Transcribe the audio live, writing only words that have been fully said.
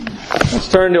Let's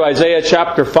turn to Isaiah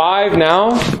chapter 5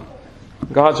 now.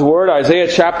 God's Word, Isaiah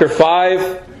chapter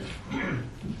 5.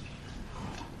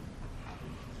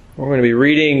 We're going to be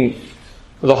reading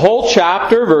the whole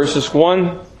chapter, verses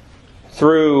 1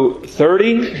 through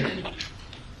 30.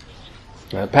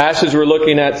 The passage we're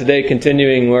looking at today,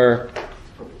 continuing where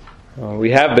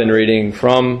we have been reading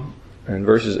from, in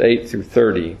verses 8 through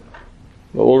 30.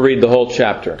 But we'll read the whole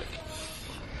chapter.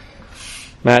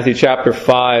 Matthew chapter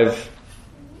 5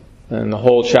 and the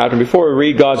whole chapter. Before we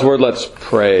read God's Word, let's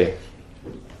pray.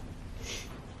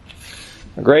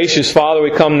 Gracious Father,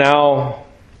 we come now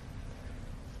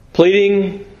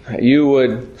pleading that you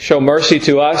would show mercy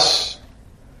to us,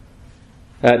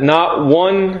 that not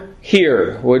one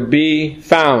here would be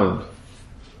found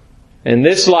in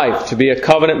this life to be a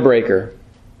covenant breaker,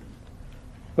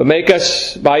 but make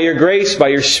us, by your grace, by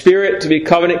your Spirit, to be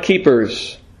covenant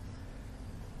keepers,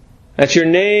 that your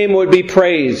name would be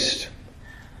praised,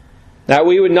 that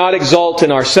we would not exalt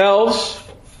in ourselves,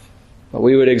 but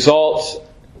we would exalt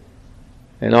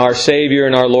in our Savior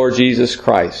and our Lord Jesus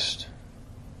Christ,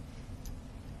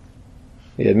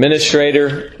 the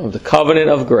administrator of the covenant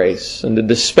of grace and the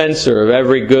dispenser of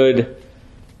every good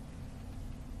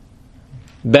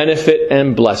benefit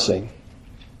and blessing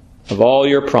of all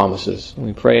your promises. And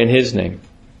we pray in His name.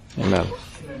 Amen.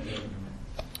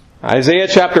 Isaiah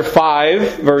chapter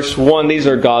 5, verse 1, these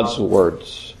are God's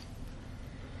words.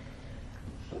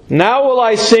 Now will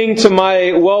I sing to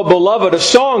my well-beloved a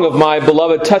song of my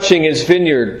beloved touching his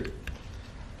vineyard.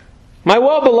 My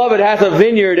well-beloved hath a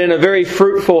vineyard in a very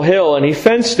fruitful hill, and he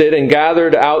fenced it and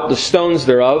gathered out the stones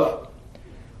thereof,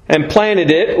 and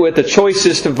planted it with the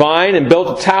choicest vine, and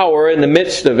built a tower in the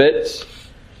midst of it,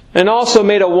 and also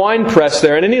made a winepress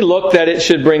there. And then he looked that it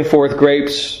should bring forth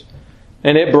grapes,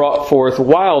 and it brought forth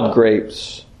wild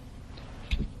grapes.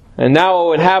 And now,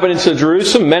 O inhabitants of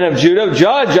Jerusalem, men of Judah,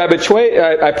 judge,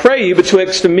 I pray you,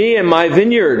 betwixt me and my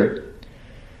vineyard.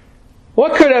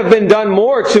 What could have been done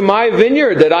more to my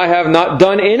vineyard that I have not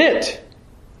done in it?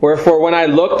 Wherefore, when I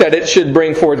looked that it should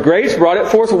bring forth grapes, brought it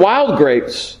forth wild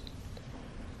grapes.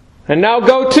 And now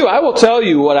go to, I will tell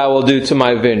you what I will do to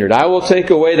my vineyard. I will take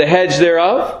away the hedge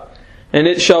thereof, and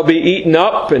it shall be eaten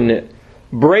up, and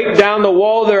break down the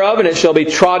wall thereof, and it shall be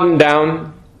trodden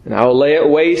down. And I will lay it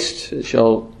waste. It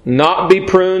shall not be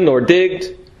pruned nor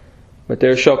digged, but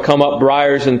there shall come up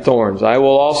briars and thorns. I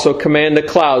will also command the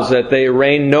clouds that they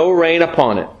rain no rain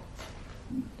upon it.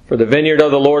 For the vineyard of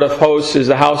the Lord of hosts is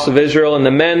the house of Israel, and the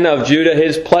men of Judah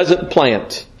his pleasant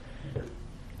plant.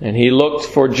 And he looked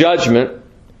for judgment,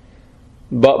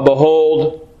 but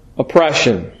behold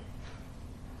oppression.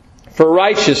 For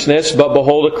righteousness, but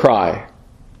behold a cry.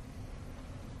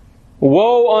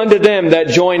 Woe unto them that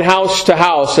join house to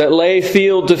house, that lay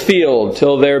field to field,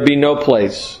 till there be no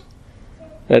place,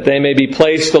 that they may be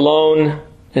placed alone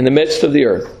in the midst of the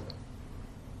earth.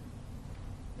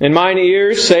 In mine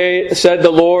ears said the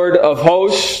Lord of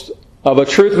hosts, of a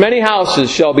truth many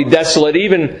houses shall be desolate,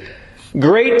 even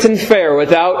great and fair,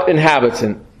 without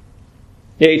inhabitant.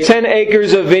 Yea, 10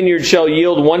 acres of vineyard shall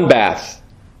yield one bath,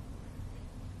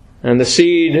 and the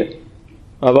seed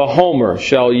of a homer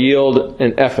shall yield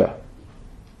an ephah.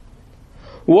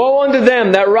 Woe unto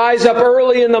them that rise up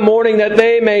early in the morning, that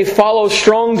they may follow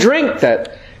strong drink,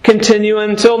 that continue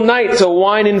until night, till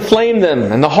wine inflame them,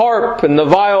 and the harp and the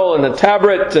viol and the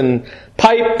tabret and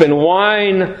pipe and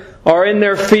wine are in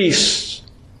their feasts.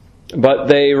 But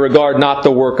they regard not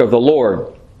the work of the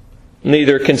Lord,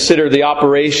 neither consider the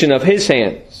operation of His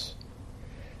hands.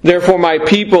 Therefore my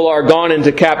people are gone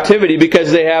into captivity,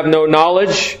 because they have no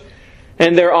knowledge,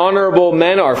 and their honorable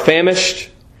men are famished,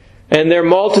 and their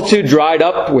multitude dried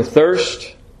up with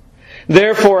thirst.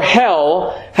 Therefore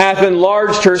hell hath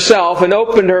enlarged herself, and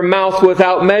opened her mouth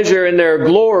without measure in their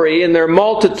glory, in their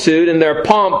multitude, in their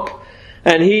pomp,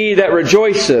 and he that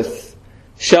rejoiceth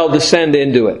shall descend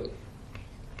into it.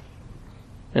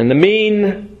 And the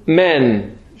mean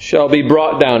men shall be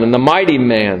brought down, and the mighty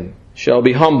man shall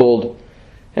be humbled,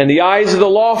 and the eyes of the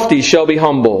lofty shall be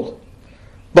humbled.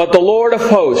 But the Lord of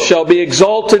hosts shall be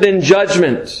exalted in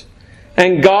judgment,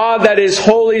 and God that is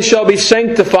holy shall be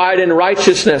sanctified in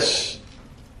righteousness.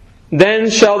 Then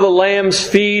shall the lambs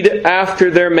feed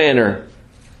after their manner,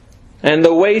 and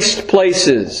the waste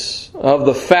places of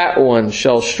the fat ones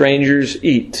shall strangers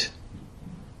eat.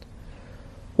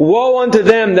 Woe unto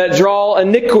them that draw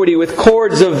iniquity with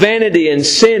cords of vanity, and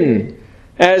sin,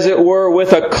 as it were,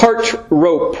 with a cart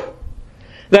rope,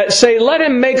 that say, let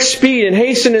him make speed and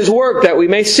hasten his work, that we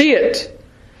may see it.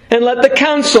 And let the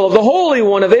counsel of the Holy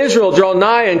One of Israel draw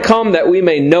nigh and come, that we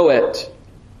may know it.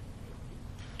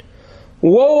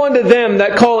 Woe unto them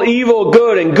that call evil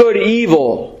good and good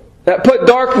evil, that put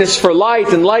darkness for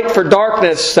light and light for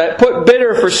darkness, that put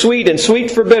bitter for sweet and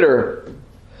sweet for bitter.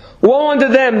 Woe unto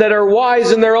them that are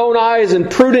wise in their own eyes and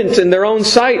prudent in their own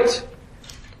sight.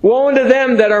 Woe unto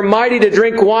them that are mighty to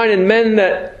drink wine, and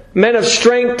men of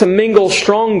strength to mingle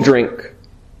strong drink,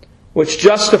 which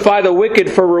justify the wicked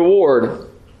for reward,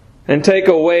 and take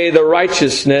away the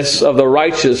righteousness of the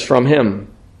righteous from him.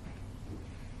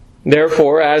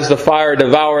 Therefore, as the fire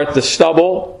devoureth the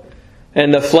stubble,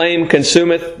 and the flame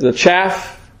consumeth the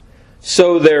chaff,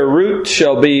 so their root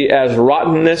shall be as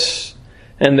rottenness,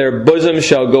 and their bosom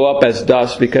shall go up as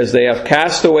dust, because they have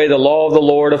cast away the law of the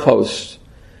Lord of hosts,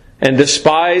 and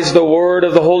despised the word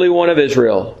of the Holy One of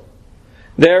Israel.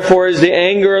 Therefore is the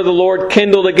anger of the Lord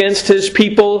kindled against His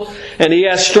people, and He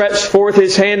hath stretched forth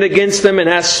His hand against them, and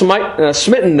hath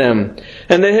smitten them.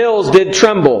 And the hills did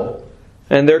tremble,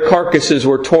 and their carcasses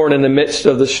were torn in the midst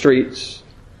of the streets.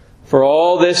 For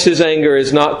all this His anger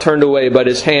is not turned away, but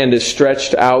His hand is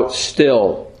stretched out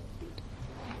still.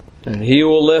 And He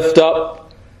will lift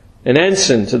up an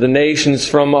ensign to the nations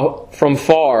from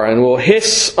far, and will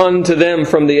hiss unto them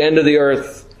from the end of the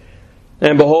earth.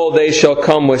 And behold, they shall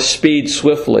come with speed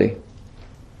swiftly.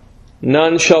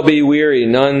 None shall be weary,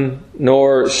 none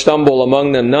nor stumble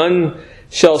among them. None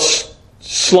shall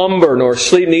slumber nor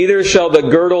sleep, neither shall the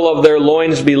girdle of their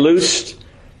loins be loosed,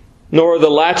 nor the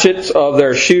latchet of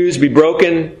their shoes be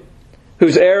broken,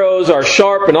 whose arrows are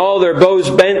sharp and all their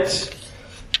bows bent.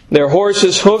 Their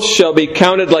horses' hoofs shall be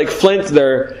counted like flint,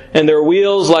 and their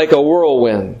wheels like a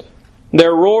whirlwind.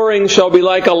 Their roaring shall be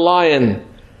like a lion.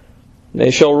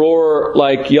 They shall roar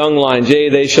like young lions. Yea,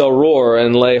 they shall roar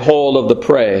and lay hold of the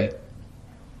prey,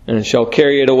 and shall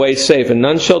carry it away safe, and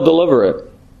none shall deliver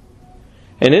it.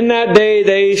 And in that day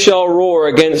they shall roar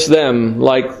against them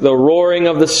like the roaring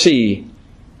of the sea.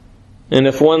 And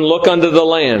if one look unto the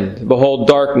land, behold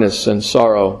darkness and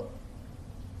sorrow,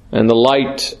 and the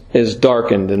light is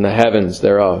darkened in the heavens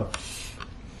thereof.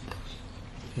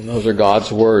 And those are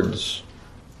God's words.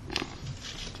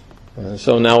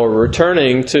 So now we're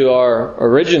returning to our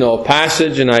original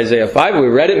passage in Isaiah 5. We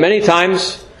read it many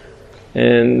times.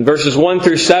 And verses 1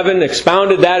 through 7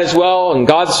 expounded that as well. And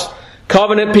God's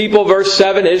covenant people, verse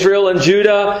 7, Israel and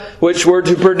Judah, which were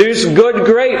to produce good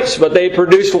grapes, but they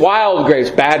produced wild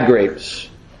grapes, bad grapes.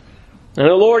 And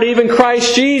the Lord, even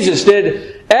Christ Jesus,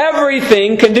 did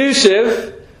everything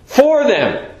conducive for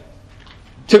them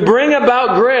to bring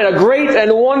about a great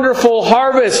and wonderful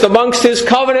harvest amongst His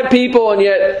covenant people. And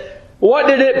yet, what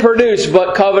did it produce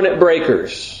but covenant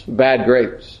breakers, bad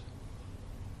grapes?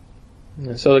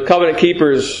 And so the covenant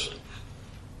keepers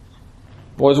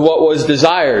was what was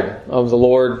desired of the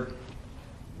Lord,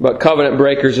 but covenant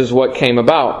breakers is what came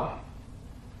about.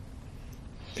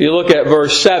 If you look at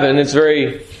verse 7,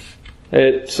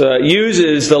 it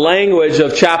uses the language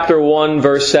of chapter 1,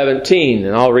 verse 17.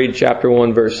 And I'll read chapter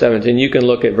 1, verse 17. You can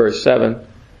look at verse 7.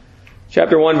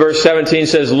 Chapter 1, verse 17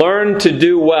 says, "Learn to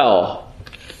do well,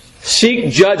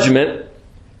 seek judgment,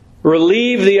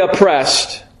 relieve the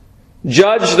oppressed,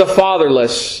 judge the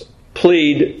fatherless,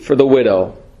 plead for the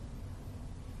widow."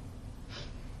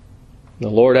 The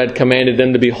Lord had commanded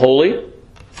them to be holy,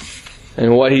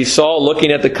 and what He saw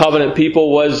looking at the covenant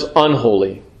people was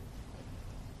unholy.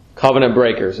 Covenant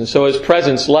breakers. And so His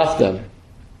presence left them.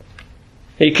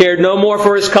 He cared no more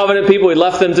for His covenant people. He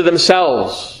left them to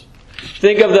themselves.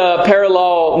 Think of the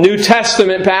parallel New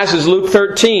Testament passage, Luke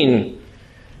 13.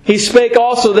 He spake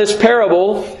also this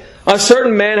parable. A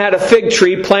certain man had a fig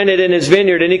tree planted in his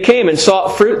vineyard, and he came and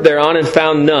sought fruit thereon, and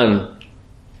found none.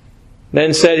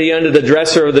 Then said he unto the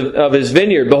dresser of his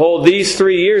vineyard, Behold, these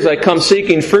 3 years I come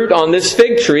seeking fruit on this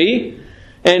fig tree,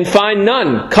 and find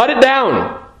none. Cut it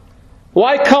down.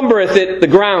 Why cumbereth it the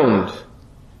ground?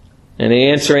 And he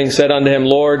answering said unto him,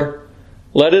 Lord,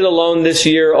 let it alone this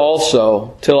year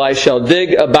also, till I shall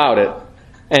dig about it,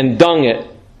 and dung it.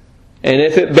 And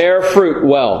if it bear fruit,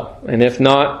 well. And if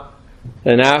not,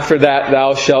 then after that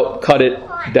thou shalt cut it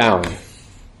down.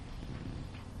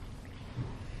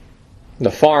 The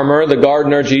farmer, the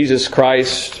gardener, Jesus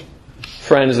Christ.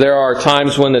 Friends, there are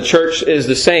times when the church is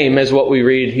the same as what we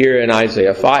read here in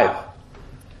Isaiah 5.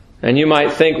 And you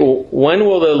might think, well, when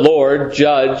will the Lord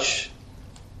judge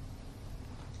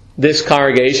this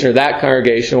congregation or that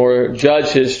congregation, or judge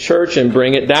His church and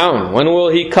bring it down? When will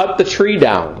He cut the tree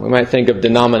down? We might think of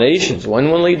denominations.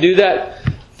 When will He do that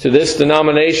to this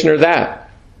denomination or that?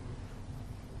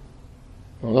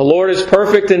 Well, the Lord is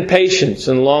perfect in patience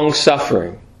and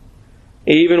long-suffering,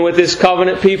 even with His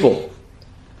covenant people.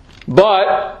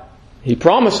 But He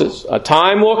promises a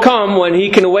time will come when He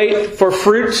can wait for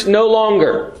fruits no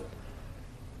longer.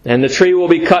 And the tree will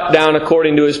be cut down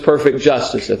according to His perfect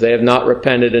justice if they have not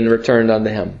repented and returned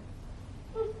unto Him.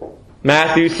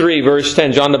 Matthew 3, verse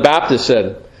 10, John the Baptist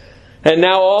said, "And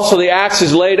now also the axe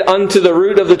is laid unto the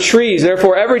root of the trees.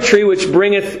 Therefore every tree which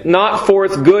bringeth not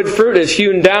forth good fruit is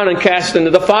hewn down and cast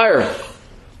into the fire."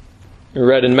 We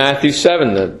read in Matthew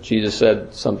 7 that Jesus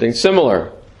said something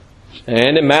similar.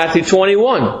 And in Matthew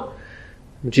 21,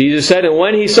 Jesus said, "And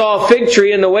when he saw a fig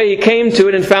tree in the way, he came to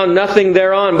it and found nothing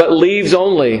thereon but leaves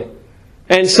only,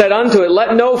 and said unto it,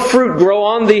 Let no fruit grow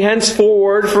on thee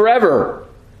henceforward forever.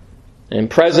 And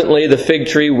presently the fig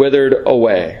tree withered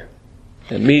away.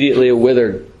 Immediately it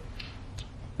withered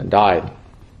and died."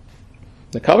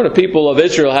 The covenant people of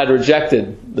Israel had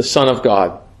rejected the Son of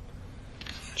God.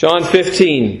 John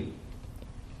 15.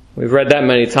 We've read that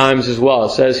many times as well.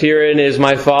 It says, "Herein is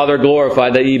my Father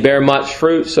glorified, that ye bear much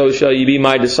fruit, so shall ye be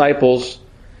my disciples.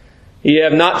 Ye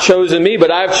have not chosen me,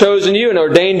 but I have chosen you, and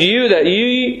ordained you that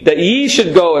ye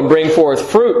should go and bring forth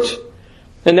fruit,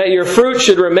 and that your fruit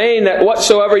should remain, that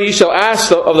whatsoever ye shall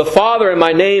ask of the Father in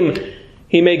my name,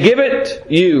 He may give it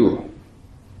you."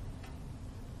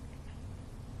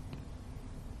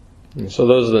 And so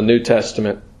those are the New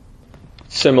Testament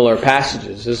similar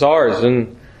passages as ours.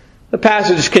 And the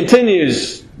passage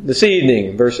continues this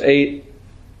evening, verse 8,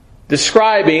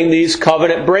 describing these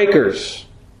covenant breakers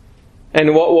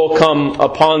and what will come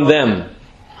upon them.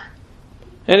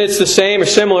 And it's the same or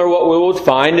similar what we will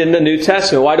find in the New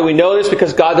Testament. Why do we know this?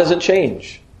 Because God doesn't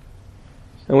change.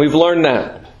 And we've learned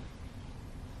that.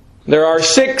 There are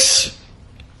 6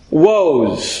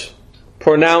 woes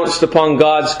pronounced upon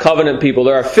God's covenant people.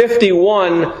 There are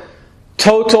 51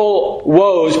 total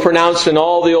woes pronounced in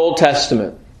all the Old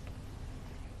Testament.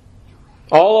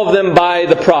 All of them by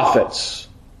the prophets.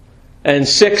 And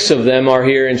 6 of them are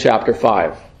here in chapter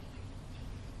 5.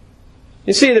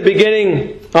 You see at the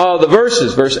beginning of the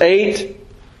verses, verse 8,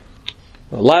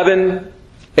 11,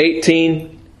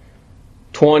 18,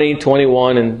 20,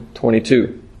 21, and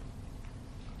 22.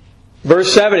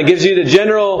 Verse 7, it gives you the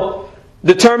general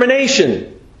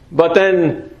determination, but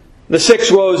then the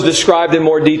 6 woes described in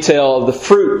more detail of the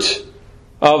fruit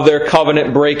of their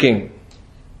covenant breaking.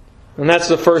 And that's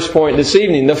the first point this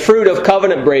evening, the fruit of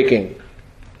covenant breaking.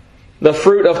 The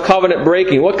fruit of covenant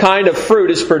breaking. What kind of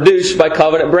fruit is produced by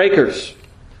covenant breakers?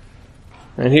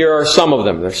 And here are some of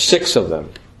them. There's 6 of them.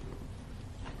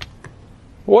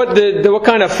 What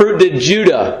kind of fruit did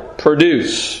Judah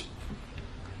produce?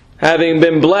 Having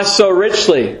been blessed so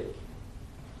richly,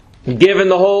 given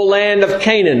the whole land of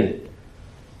Canaan,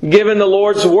 given the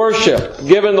Lord's worship,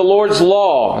 given the Lord's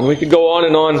law, and we could go on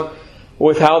and on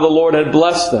with how the Lord had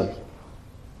blessed them.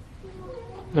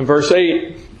 In verse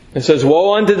 8, it says,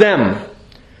 "Woe unto them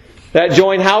that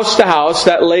join house to house,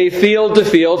 that lay field to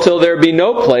field, till there be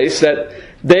no place, that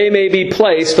they may be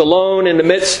placed alone in the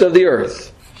midst of the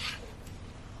earth."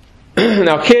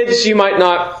 Now kids, you might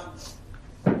not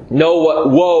know what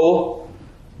woe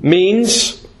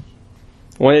means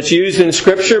when it's used in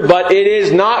Scripture, but it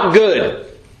is not good.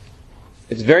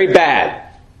 It's very bad.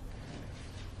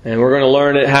 And we're going to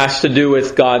learn it has to do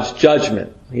with God's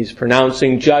judgment. He's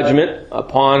pronouncing judgment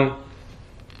upon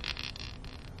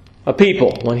a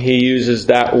people when He uses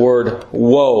that word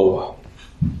woe.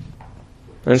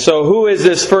 And so who is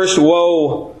this first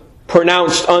woe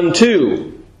pronounced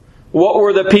unto? What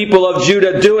were the people of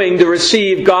Judah doing to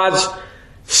receive God's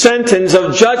sentence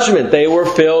of judgment? They were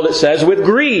filled, it says, with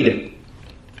greed.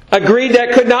 A greed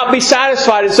that could not be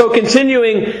satisfied, and so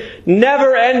continuing,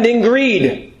 never-ending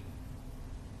greed.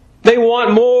 They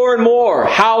want more and more.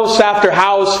 House after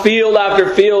house, field after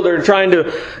field. They're trying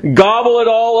to gobble it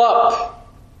all up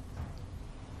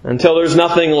until there's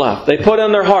nothing left. They put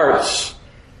their hearts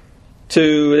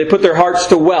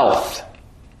to wealth.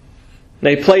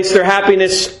 They place their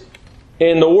happiness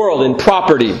in the world, in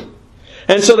property.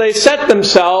 And so they set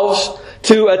themselves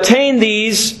to attain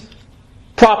these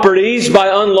properties by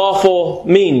unlawful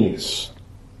means.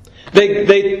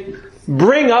 They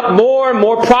bring up more and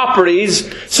more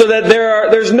properties so that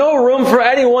there's no room for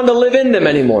anyone to live in them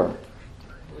anymore.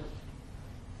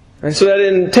 And so that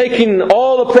in taking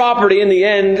all the property in the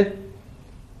end,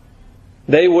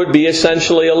 they would be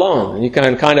essentially alone. And you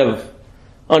can kind of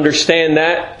understand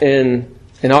that in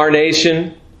our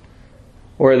nation,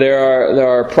 where there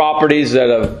are properties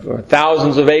that are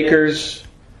thousands of acres,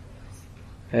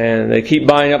 and they keep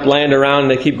buying up land around,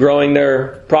 and they keep growing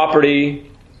their property,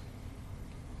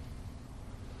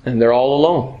 and they're all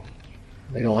alone.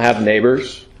 They don't have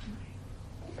neighbors,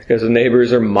 because the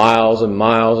neighbors are miles and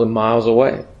miles and miles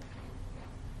away.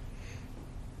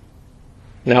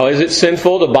 Now, is it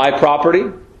sinful to buy property?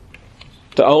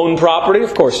 To own property?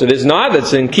 Of course it is not.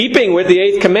 It's in keeping with the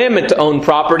 8th commandment to own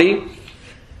property.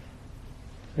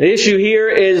 The issue here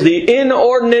is the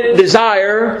inordinate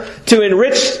desire to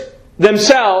enrich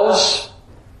themselves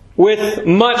with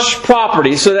much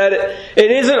property, so that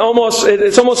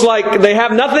it's almost like they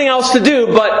have nothing else to do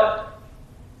but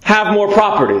have more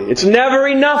property. It's never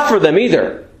enough for them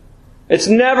either. It's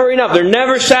never enough. They're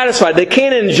never satisfied. They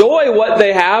can't enjoy what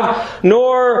they have,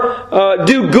 nor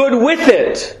do good with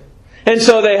it. And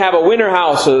so they have a winter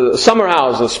house, a summer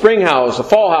house, a spring house, a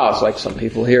fall house, like some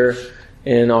people here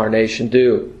in our nation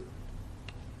do.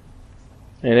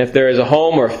 And if there is a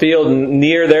home or a field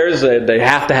near theirs, they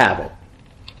have to have it.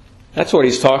 That's what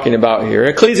he's talking about here.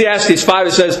 Ecclesiastes 5,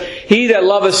 it says, "He that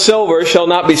loveth silver shall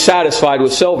not be satisfied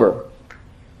with silver,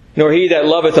 nor he that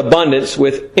loveth abundance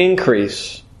with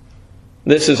increase.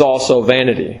 This is also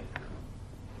vanity."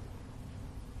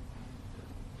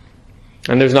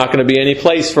 And there's not going to be any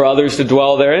place for others to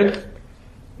dwell therein.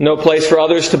 No place for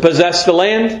others to possess the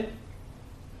land.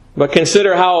 But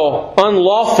consider how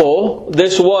unlawful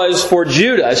this was for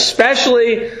Judah,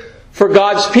 especially for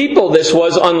God's people. This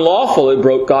was unlawful. It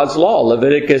broke God's law.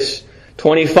 Leviticus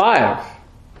 25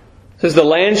 says, "The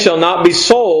land shall not be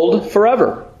sold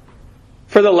forever,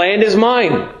 for the land is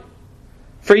mine.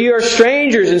 For ye are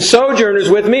strangers and sojourners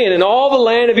with me, and in all the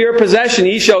land of your possession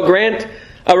ye shall grant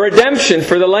a redemption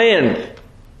for the land."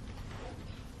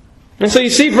 And so you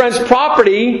see, friends,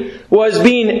 property was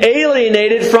being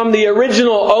alienated from the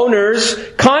original owners,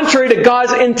 contrary to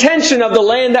God's intention of the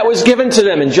land that was given to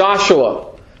them in Joshua.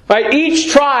 Right?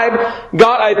 Each tribe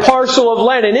got a parcel of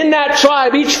land, and in that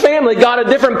tribe, each family got a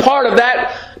different part of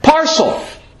that parcel.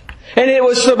 And it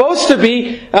was supposed to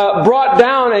be brought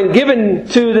down and given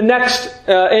to the next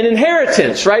an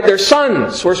inheritance, right? Their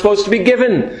sons were supposed to be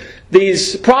given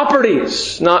these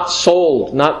properties, not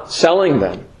sold, not selling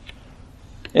them.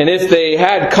 And if they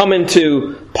had come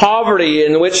into poverty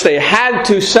in which they had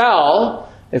to sell,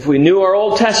 if we knew our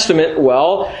Old Testament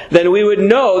well, then we would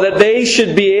know that they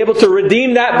should be able to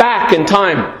redeem that back in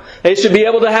time. They should be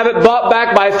able to have it bought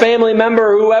back by a family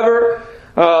member or whoever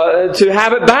to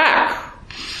have it back.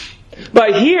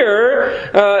 But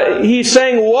here, he's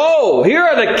saying, woe! Here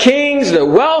are the kings, the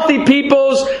wealthy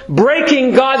peoples,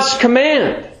 breaking God's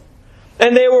command.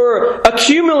 And they were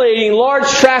accumulating large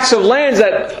tracts of lands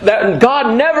that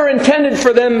God never intended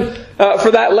for them, for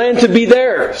that land to be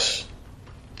theirs.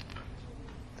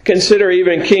 Consider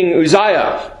even King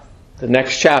Uzziah, the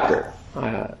next chapter,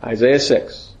 Isaiah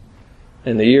 6.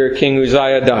 In the year King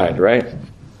Uzziah died, right?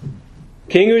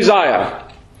 King Uzziah,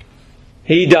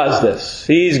 he does this.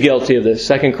 He's guilty of this.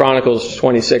 2 Chronicles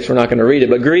 26, we're not going to read it.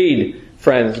 But greed,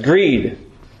 friends, greed.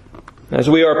 As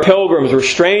we are pilgrims, we're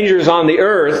strangers on the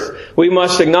earth, we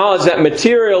must acknowledge that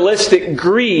materialistic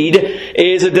greed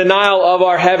is a denial of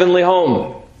our heavenly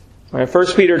home. Right, 1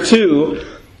 Peter 2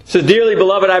 says, "Dearly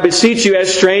beloved, I beseech you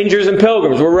as strangers and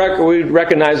pilgrims." We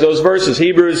recognize those verses.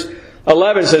 Hebrews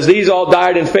 11 says, "These all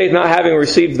died in faith, not having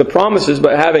received the promises,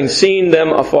 but having seen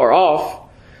them afar off,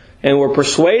 and were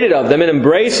persuaded of them, and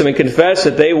embraced them, and confessed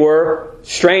that they were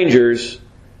strangers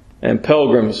and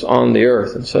pilgrims on the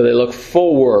earth." And so they look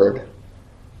forward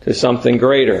to something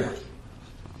greater.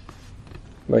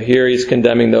 But here he's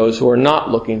condemning those who are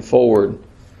not looking forward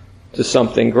to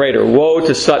something greater. Woe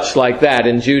to such like that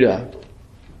in Judah.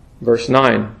 Verse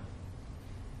 9.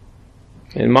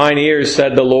 "In mine ears,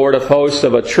 said the Lord of hosts,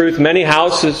 of a truth many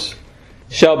houses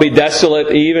shall be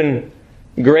desolate, even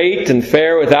great and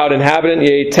fair without inhabitant.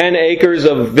 Yea, 10 acres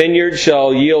of vineyard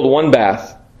shall yield 1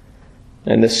 bath,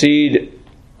 and the seed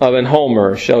of an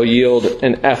homer shall yield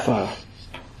an ephah."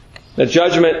 The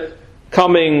judgment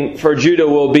coming for Judah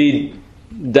will be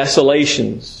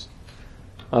desolations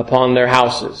upon their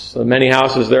houses. The many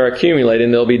houses they're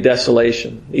accumulating, there'll be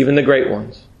desolation, even the great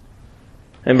ones.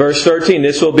 And verse 13,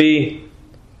 this will be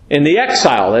in the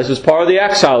exile. This is part of the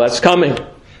exile that's coming.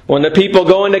 When the people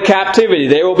go into captivity,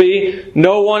 there will be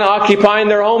no one occupying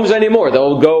their homes anymore.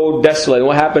 They'll go desolate.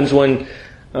 What happens when...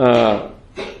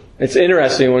 it's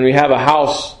interesting when we have a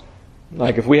house,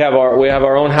 like if we have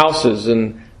our own houses,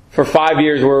 and for 5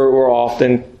 years we're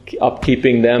often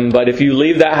upkeeping them, but if you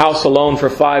leave that house alone for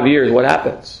 5 years, what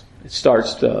happens? It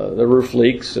starts the roof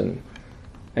leaks and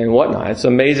whatnot. It's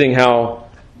amazing how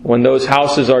when those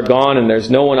houses are gone and there's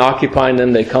no one occupying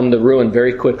them, they come to ruin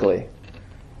very quickly.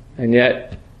 And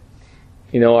yet,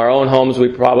 our own homes, we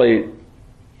probably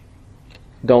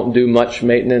don't do much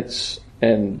maintenance,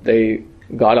 and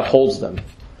God upholds them.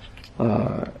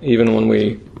 Even when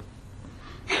we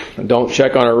don't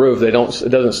check on a roof, it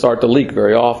doesn't start to leak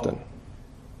very often.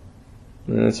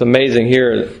 And it's amazing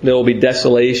here, there will be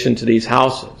desolation to these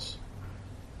houses.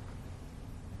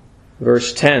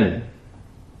 Verse 10,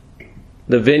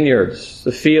 "The vineyards,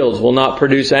 the fields will not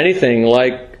produce anything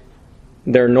like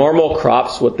their normal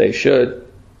crops what they should.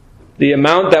 The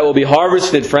amount that will be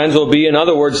harvested, friends, will be, in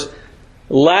other words,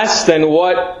 less than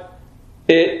what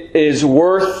it is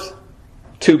worth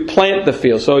to plant the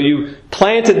field. So you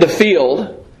planted the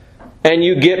field, and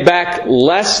you get back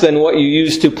less than what you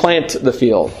used to plant the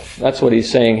field. That's what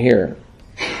he's saying here.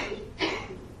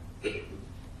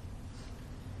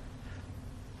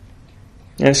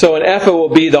 And so an ephah will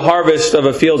be the harvest of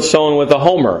a field sown with a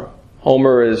homer.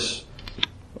 Homer is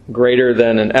greater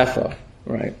than an ephah,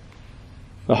 right?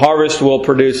 The harvest will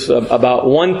produce about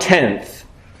 1/10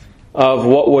 of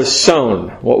what was sown,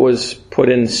 what was put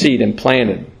in seed and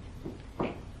planted.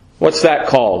 What's that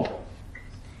called?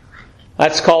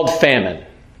 That's called famine.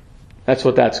 That's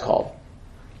what that's called.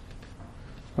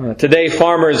 Today,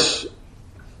 farmers,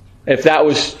 if that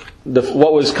was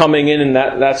what was coming in, and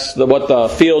that's what the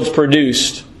fields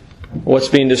produced, what's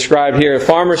being described here,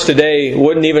 farmers today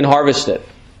wouldn't even harvest it.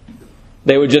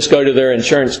 They would just go to their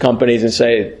insurance companies and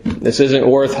say, this isn't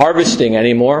worth harvesting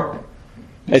anymore.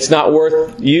 It's not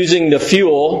worth using the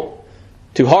fuel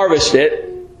to harvest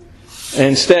it.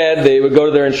 Instead, they would go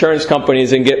to their insurance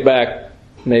companies and get back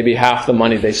maybe half the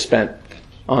money they spent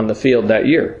on the field that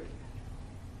year.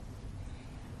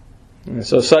 And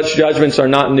so such judgments are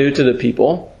not new to the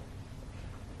people.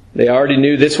 They already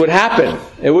knew this would happen.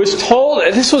 It was told,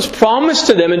 this was promised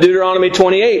to them in Deuteronomy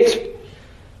 28.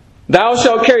 Thou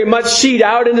shalt carry much seed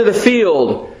out into the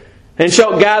field, and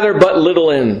shalt gather but little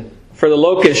in, for the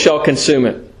locust shall consume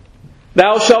it.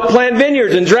 Thou shalt plant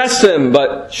vineyards and dress them,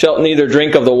 but shalt neither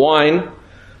drink of the wine,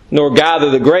 nor gather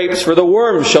the grapes, for the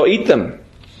worms shall eat them.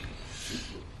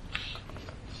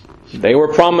 They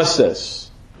were promised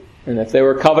this. And if they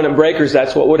were covenant breakers,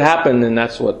 that's what would happen, and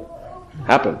that's what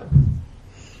happened.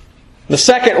 The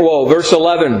second woe, verse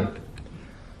 11.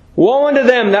 Woe unto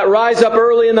them that rise up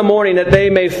early in the morning, that they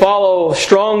may follow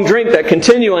strong drink that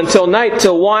continue until night,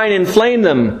 till wine inflame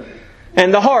them.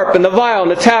 And the harp, and the viol,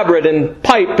 and the tabret, and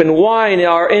pipe, and wine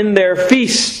are in their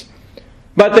feasts.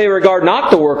 But they regard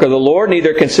not the work of the Lord,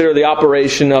 neither consider the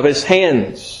operation of His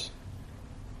hands.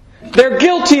 They're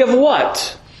guilty of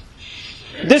what?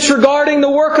 Disregarding the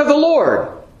work of the Lord.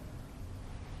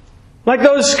 Like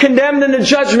those condemned in the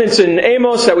judgments in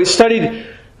Amos that we studied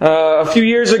a few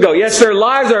years ago. Yes, their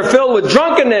lives are filled with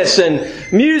drunkenness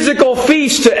and musical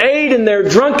feasts to aid in their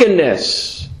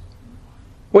drunkenness,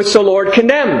 which the Lord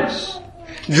condemns.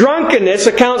 Drunkenness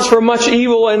accounts for much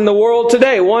evil in the world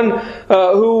today. One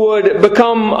who would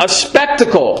become a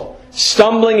spectacle,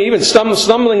 stumbling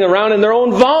around in their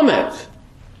own vomit.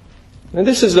 And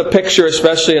this is the picture,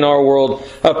 especially in our world,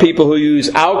 of people who use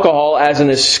alcohol as an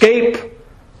escape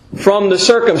from the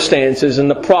circumstances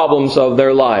and the problems of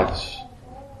their lives.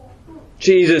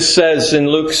 Jesus says in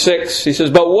Luke 6, He says,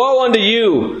 But woe unto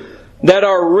you that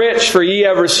are rich, for ye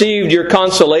have received your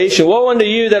consolation. Woe unto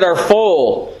you that are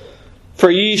full,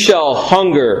 for ye shall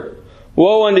hunger.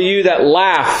 Woe unto you that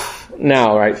laugh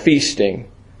now, right, feasting,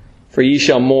 for ye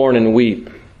shall mourn and weep.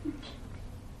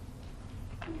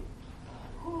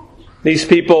 These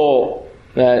people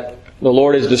that the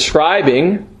Lord is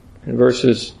describing in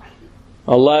verses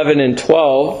 11 and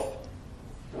 12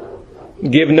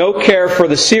 give no care for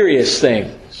the serious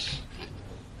things.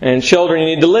 And children,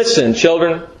 you need to listen.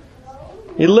 Children,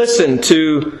 you listen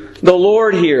to the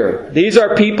Lord here. These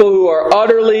are people who are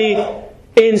utterly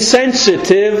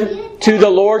insensitive to the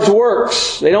Lord's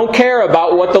works. They don't care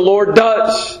about what the Lord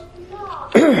does,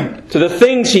 to the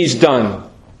things He's done.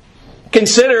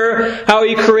 Consider how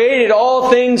He created all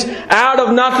things out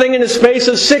of nothing in the space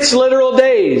of 6 literal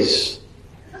days.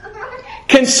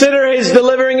 Consider His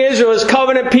delivering Israel, His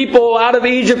covenant people out of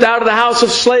Egypt, out of the house of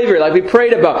slavery, like we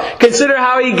prayed about. Consider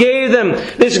how He gave them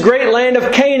this great land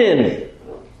of Canaan.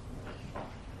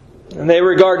 And they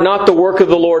regard not the work of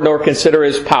the Lord, nor consider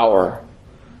His power,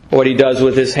 what He does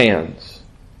with His hands.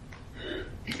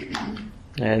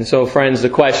 And so, friends, the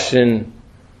question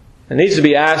that needs to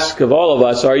be asked of all of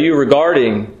us, are you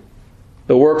regarding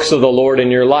the works of the Lord in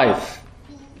your life?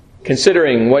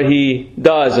 Considering what He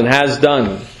does and has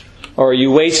done? Or are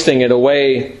you wasting it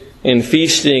away in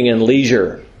feasting and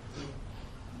leisure?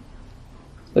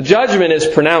 The judgment is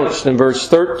pronounced in verse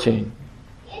 13.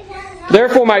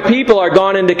 Therefore my people are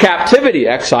gone into captivity,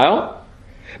 exile,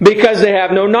 because they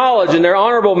have no knowledge, and their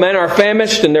honorable men are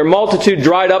famished, and their multitude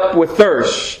dried up with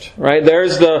thirst. Right?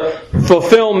 There's the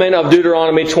fulfillment of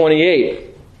Deuteronomy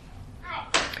 28.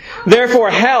 Therefore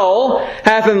hell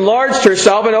hath enlarged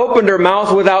herself and opened her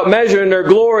mouth without measure in their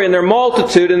glory and their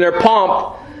multitude and their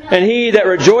pomp, and he that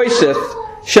rejoiceth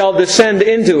shall descend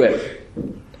into it.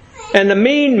 And the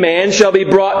mean man shall be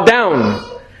brought down,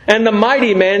 and the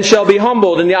mighty man shall be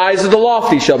humbled, and the eyes of the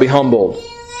lofty shall be humbled.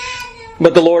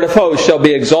 But the Lord of hosts shall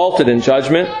be exalted in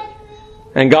judgment,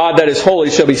 and God that is holy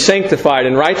shall be sanctified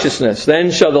in righteousness. Then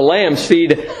shall the lambs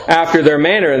feed after their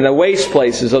manner, and the waste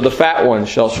places of the fat ones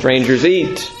shall strangers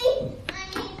eat.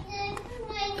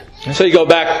 And so you go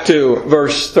back to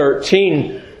verse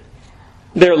 13.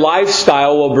 Their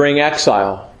lifestyle will bring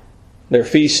exile. They're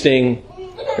feasting,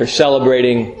 they're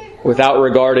celebrating without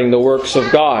regarding the works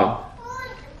of God.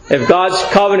 If God's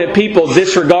covenant people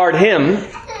disregard Him,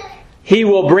 He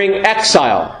will bring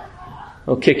exile.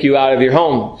 He'll kick you out of your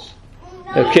homes.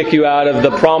 He'll kick you out of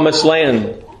the promised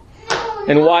land.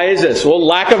 And why is this? Well,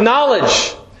 lack of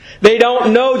knowledge. They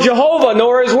don't know Jehovah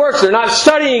nor His works. They're not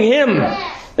studying Him.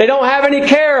 They don't have any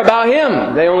care about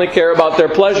Him. They only care about their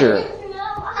pleasure.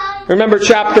 Remember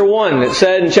chapter 1. It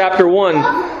said in chapter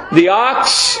 1, the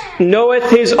ox knoweth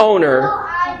his owner,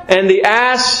 and the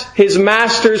ass his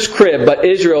master's crib, but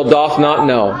Israel doth not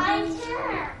know.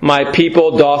 My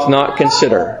people doth not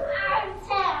consider.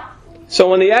 So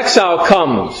when the exile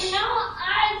comes,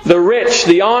 the rich,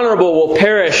 the honorable will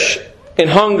perish in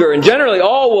hunger, and generally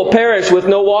all will perish with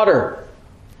no water.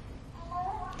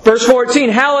 Verse 14,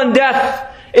 hell and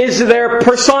death is there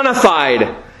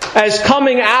personified as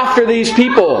coming after these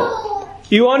people.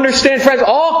 You understand, friends,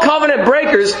 all covenant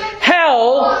breakers,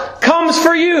 hell comes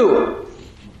for you.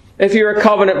 If you're a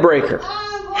covenant breaker,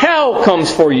 hell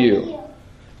comes for you.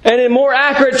 And in more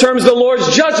accurate terms, the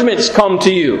Lord's judgments come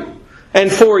to you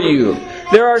and for you.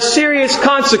 There are serious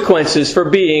consequences for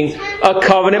being a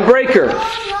covenant breaker.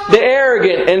 The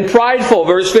arrogant and prideful,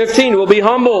 verse 15, will be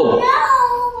humbled.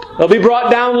 They'll be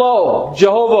brought down low.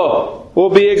 Jehovah will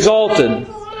be exalted.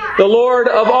 The Lord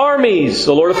of armies,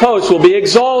 the Lord of hosts, will be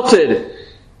exalted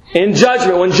in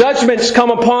judgment. When judgments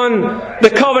come upon the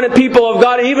covenant people of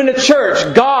God, even the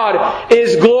church, God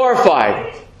is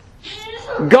glorified.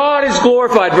 God is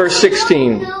glorified, verse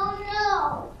 16.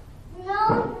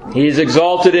 He is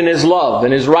exalted in His love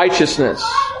and His righteousness.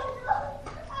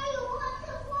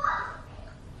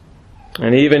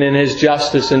 And even in His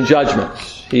justice and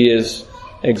judgments, He is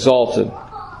exalted.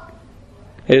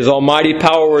 His almighty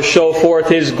power will show forth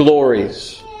His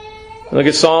glories. Look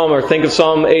at think of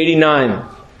Psalm 89.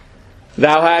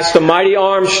 Thou hast a mighty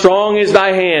arm, strong is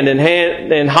thy hand,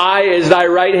 and high is thy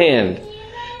right hand.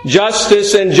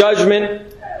 Justice and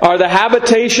judgment are the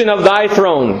habitation of thy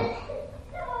throne.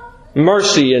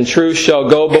 Mercy and truth shall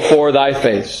go before thy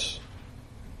face.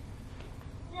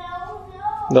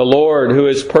 The Lord, who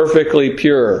is perfectly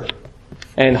pure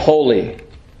and holy,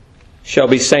 shall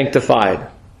be sanctified.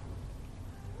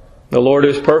 The Lord,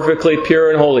 who is perfectly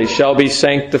pure and holy, shall be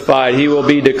sanctified. He will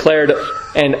be declared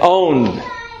and owned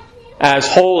as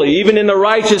holy, even in the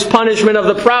righteous punishment of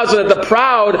the proud, so that the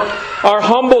proud are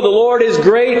humbled. The Lord is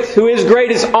great, who is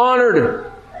great, is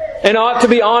honored, and ought to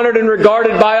be honored and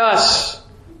regarded by us,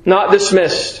 not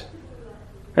dismissed.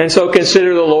 And so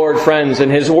consider the Lord, friends,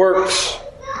 and His works.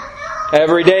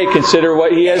 Every day consider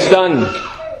what He has done.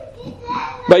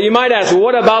 But you might ask,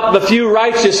 what about the few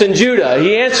righteous in Judah?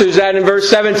 He answers that in verse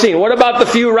 17. What about the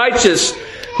few righteous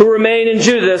who remain in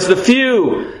Judah? That's the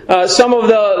few, some of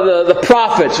the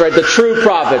prophets, right? The true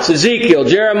prophets, Ezekiel,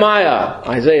 Jeremiah,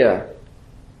 Isaiah.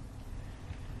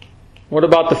 What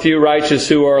about the few righteous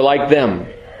who are like them?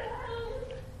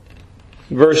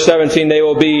 Verse 17, they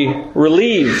will be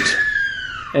relieved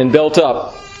and built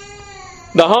up.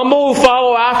 The humble who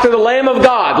follow after the Lamb of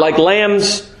God, like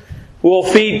lambs, will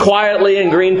feed quietly in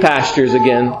green pastures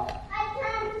again.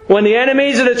 When the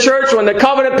enemies of the church, when the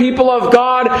covenant people of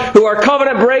God, who are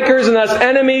covenant breakers and thus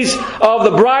enemies of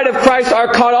the bride of Christ,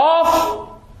 are cut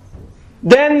off,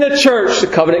 then the church, the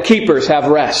covenant keepers, have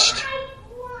rest.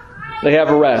 They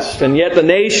have rest. And yet the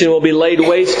nation will be laid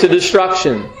waste to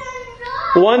destruction.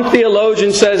 One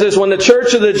theologian says this: when the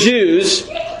church of the Jews,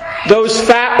 those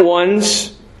fat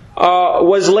ones,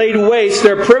 was laid waste,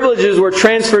 their privileges were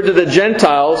transferred to the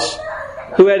Gentiles,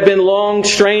 who had been long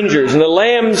strangers, and the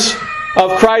lambs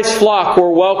of Christ's flock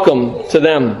were welcome to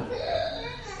them.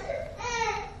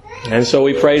 And so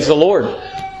we praise the Lord.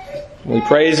 We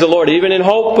praise the Lord, even in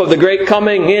hope of the great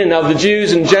coming in of the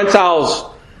Jews and Gentiles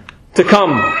to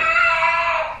come.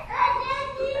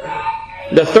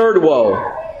 The third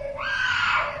woe.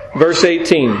 Verse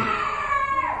 18.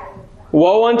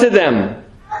 Woe unto them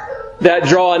that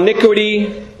draw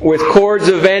iniquity with cords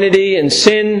of vanity, and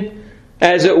sin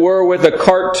as it were with a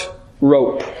cart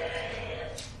rope.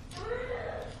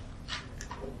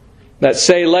 That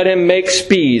say, let him make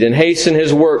speed and hasten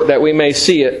his work, that we may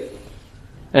see it.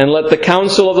 And let the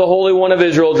counsel of the Holy One of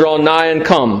Israel draw nigh and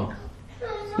come,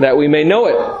 that we may know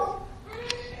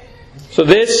it. So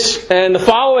this and the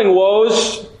following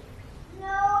woes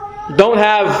don't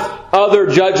have other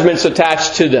judgments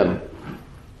attached to them.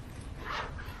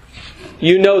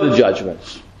 You know the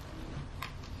judgments.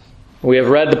 We have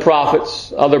read the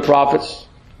prophets, other prophets.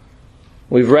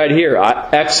 We've read here,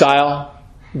 exile,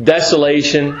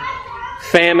 desolation,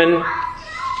 famine.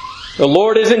 The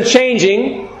Lord isn't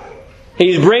changing.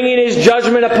 He's bringing His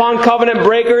judgment upon covenant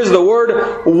breakers. The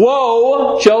word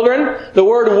woe, children, the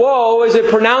word woe is a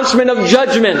pronouncement of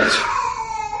judgment.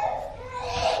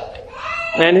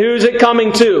 And who's it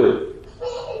coming to?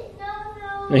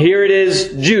 Here it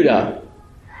is, Judah,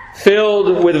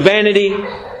 filled with vanity,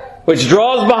 which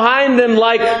draws behind them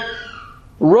like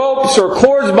ropes or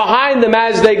cords behind them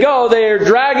as they go. They are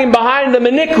dragging behind them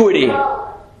iniquity.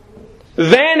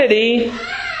 Vanity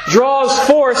draws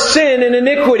forth sin and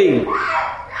iniquity.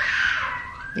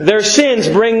 Their sins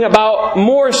bring about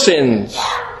more sins.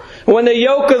 When the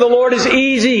yoke of the Lord is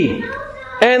easy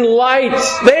and light,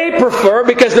 they prefer,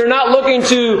 because they're not looking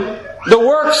to the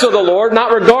works of the Lord,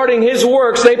 not regarding His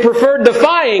works, they prefer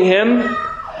defying Him,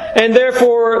 and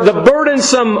therefore the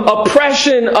burdensome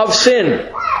oppression of sin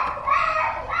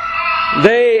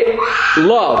they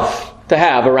love to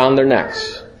have around their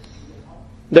necks.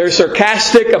 They're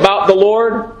sarcastic about the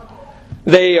Lord.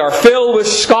 They are filled with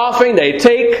scoffing. They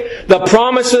take the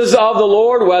promises of the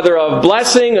Lord, whether of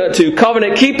blessing to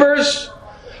covenant keepers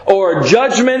or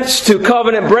judgments to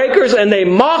covenant breakers, and they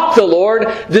mock the Lord,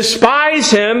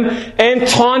 despise Him, and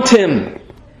taunt Him.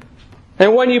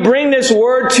 And when you bring this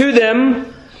word to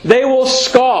them, they will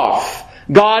scoff.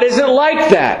 God isn't like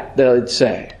that, they'd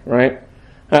say, right?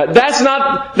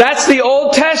 That's the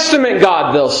Old Testament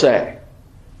God, they'll say.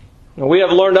 We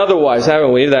have learned otherwise,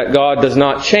 haven't we? That God does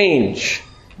not change.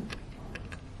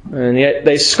 And yet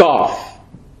they scoff.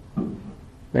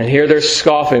 And here they're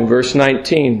scoffing. Verse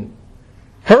 19.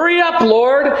 Hurry up,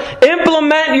 Lord.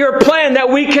 Implement your plan that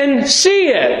we can see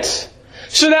it.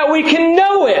 So that we can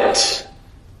know it.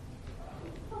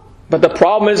 But the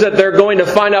problem is that they're going to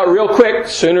find out real quick,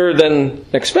 sooner than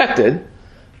expected,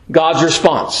 God's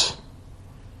response.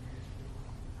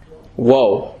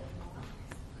 Woe.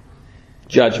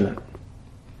 Judgment.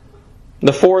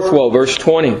 The fourth woe, verse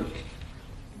 20.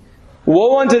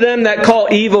 Woe unto them that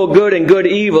call evil good and good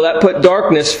evil, that put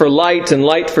darkness for light and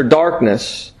light for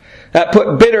darkness, that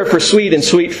put bitter for sweet and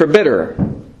sweet for bitter.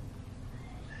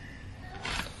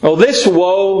 Well, this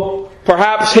woe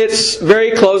perhaps hits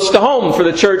very close to home for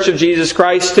the Church of Jesus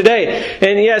Christ today.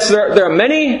 And yes, there are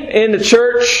many in the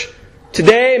church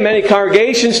today, many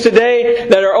congregations today,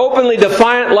 that are openly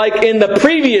defiant like in the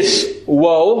previous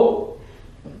woe.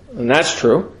 And that's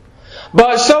true.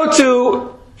 But so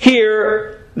too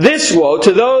here, this woe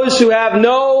to those who have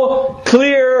no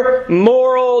clear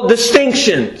moral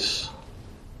distinctions.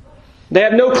 They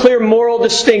have no clear moral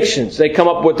distinctions. They come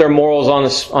up with their morals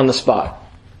on the spot.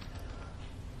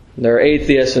 They're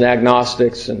atheists and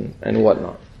agnostics and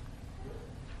whatnot.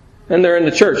 And they're in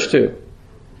the church too.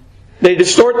 They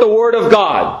distort the Word of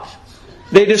God.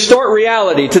 They distort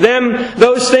reality. To them,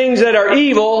 those things that are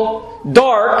evil,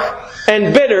 dark,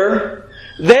 and bitter,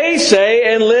 they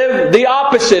say and live the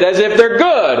opposite, as if they're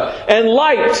good and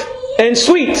light and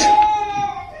sweet.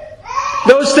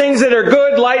 Those things that are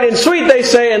good, light, and sweet, they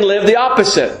say and live the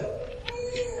opposite,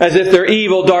 as if they're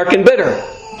evil, dark, and bitter.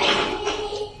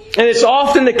 And it's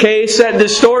often the case that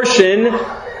distortion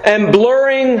and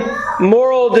blurring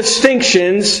moral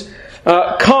distinctions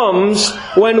comes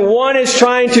when one is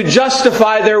trying to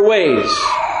justify their ways.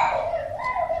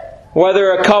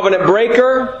 Whether a covenant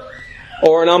breaker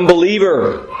or an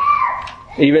unbeliever,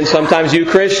 even sometimes you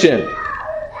Christian,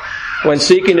 when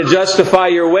seeking to justify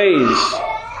your ways,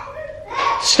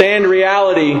 stand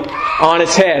reality on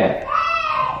its head.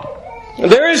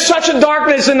 There is such a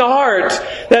darkness in the heart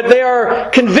that they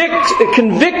are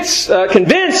convinced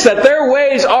that their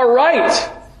ways are right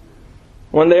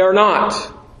when they are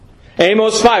not.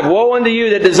 Amos 5, Woe unto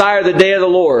you that desire the day of the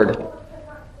Lord.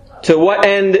 To what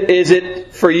end is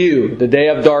it for you, the day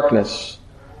of darkness?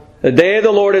 The day of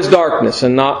the Lord is darkness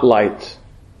and not light.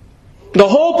 The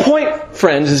whole point,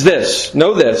 friends, is this.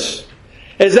 Know this.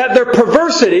 Is that their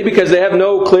perversity, because they have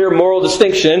no clear moral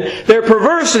distinction, their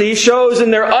perversity shows in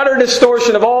their utter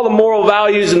distortion of all the moral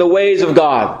values and the ways of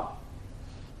God.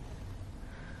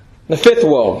 The fifth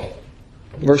woe,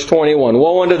 verse 21.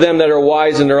 Woe unto them that are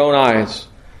wise in their own eyes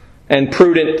and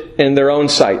prudent in their own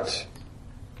sight.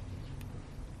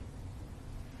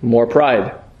 More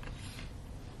pride.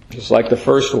 Just like the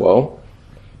first woe.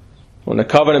 When the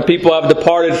covenant people have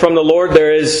departed from the Lord,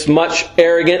 there is much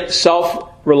arrogant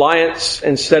self-reliance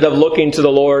instead of looking to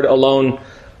the Lord alone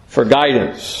for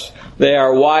guidance. They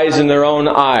are wise in their own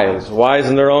eyes, wise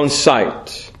in their own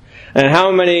sight. And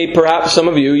how many, perhaps some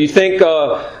of you think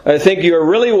you're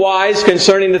really wise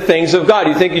concerning the things of God.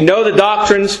 You think you know the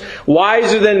doctrines,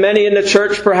 wiser than many in the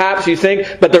church perhaps, you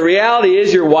think. But the reality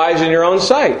is you're wise in your own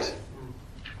sight.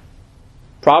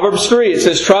 Proverbs 3, it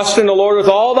says, "Trust in the Lord with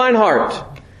all thine heart,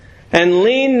 and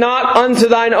lean not unto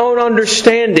thine own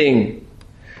understanding.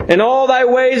 In all thy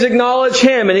ways acknowledge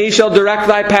Him, and He shall direct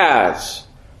thy paths.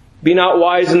 Be not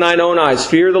wise in thine own eyes.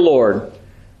 Fear the Lord,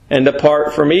 and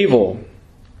depart from evil."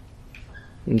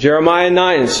 In Jeremiah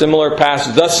 9, a similar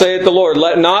passage, "Thus saith the Lord,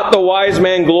 Let not the wise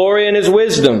man glory in his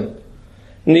wisdom,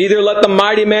 neither let the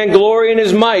mighty man glory in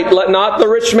his might. Let not the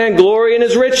rich man glory in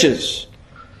his riches.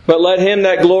 But let him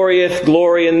that glorieth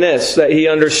glory in this, that he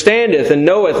understandeth and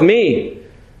knoweth me,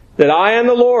 that I am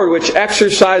the Lord, which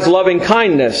exercise loving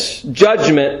kindness,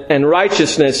 judgment, and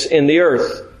righteousness in the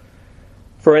earth.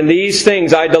 For in these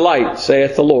things I delight,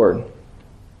 saith the Lord."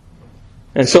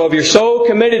 And so if you're so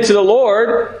committed to the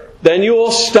Lord, then you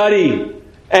will study,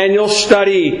 and you'll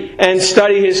study and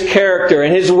study His character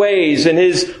and His ways and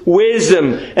His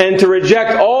wisdom, and to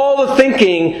reject all the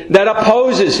thinking that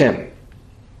opposes Him.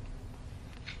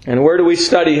 And where do we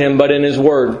study Him but in His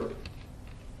Word,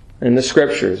 in the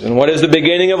Scriptures? And what is the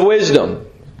beginning of wisdom?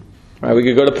 Right, we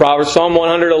could go to Proverbs. Psalm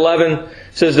 111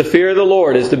 says, "The fear of the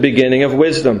Lord is the beginning of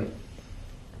wisdom.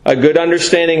 A good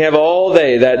understanding have all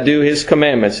they that do His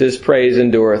commandments. His praise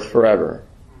endureth forever."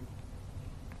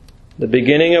 The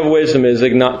beginning of wisdom is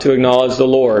to acknowledge the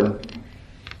Lord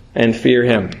and fear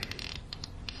Him.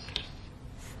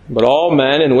 But all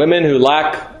men and women who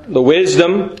lack the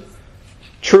wisdom,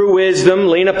 true wisdom,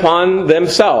 lean upon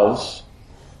themselves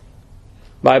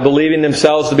by believing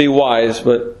themselves to be wise,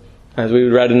 but as we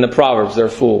read in the Proverbs, they're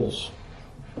fools.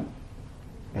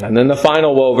 And then the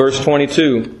final woe, verse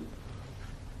 22.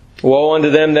 "Woe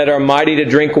unto them that are mighty to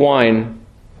drink wine,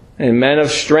 and men of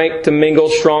strength to mingle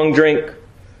strong drink,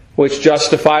 which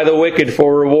justify the wicked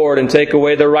for reward, and take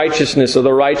away the righteousness of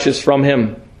the righteous from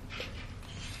him."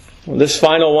 Well, this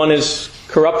final one is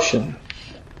corruption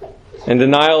and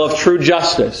denial of true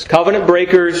justice. Covenant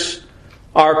breakers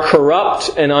are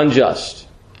corrupt and unjust.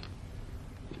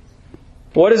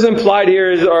 What is implied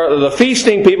here are the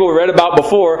feasting people we read about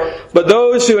before, but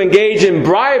those who engage in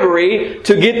bribery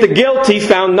to get the guilty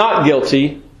found not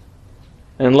guilty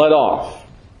and let off.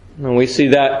 And we see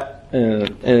that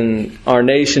in our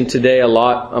nation today a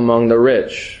lot among the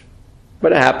rich.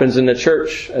 But it happens in the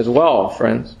church as well,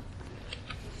 friends.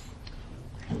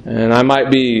 And I might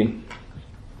be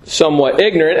somewhat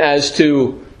ignorant as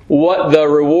to what the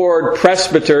reward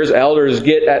presbyters, elders,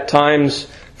 get at times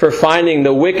for finding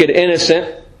the wicked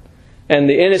innocent and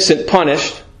the innocent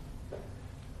punished.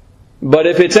 But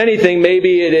if it's anything,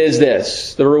 maybe it is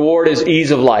this. The reward is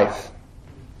ease of life.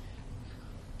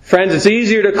 Friends, it's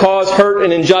easier to cause hurt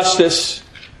and injustice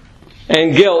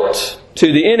and guilt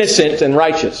to the innocent and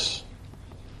righteous,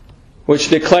 which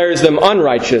declares them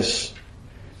unrighteous,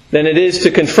 than it is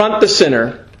to confront the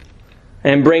sinner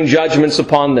and bring judgments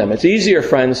upon them. It's easier,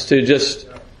 friends, to just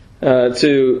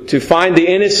to find the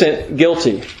innocent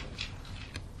guilty,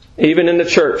 even in the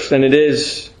church, than it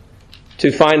is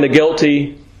to find the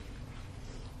guilty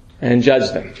and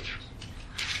judge them.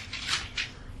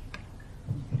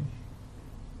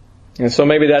 And so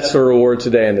maybe that's the reward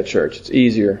today in the church. It's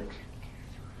easier.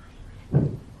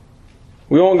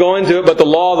 We won't go into it, but the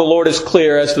law of the Lord is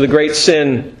clear as to the great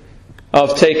sin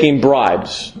of taking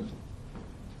bribes.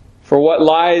 For what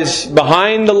lies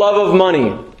behind the love of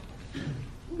money,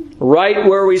 right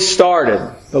where we started,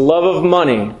 the love of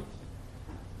money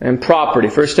and property.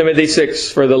 1 Timothy 6,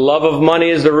 "For the love of money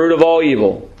is the root of all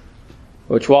evil,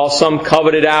 which while some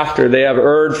coveted after, they have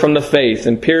erred from the faith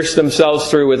and pierced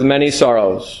themselves through with many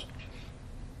sorrows."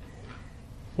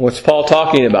 What's Paul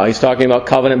talking about? He's talking about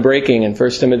covenant breaking in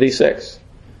 1 Timothy 6.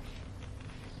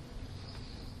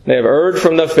 They have erred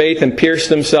from the faith and pierced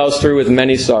themselves through with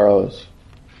many sorrows.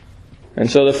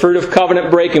 And so the fruit of covenant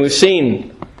breaking, we've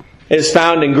seen, is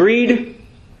found in greed,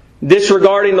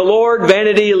 disregarding the Lord,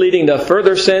 vanity leading to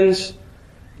further sins,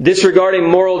 disregarding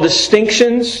moral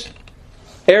distinctions,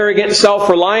 arrogant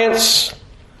self-reliance,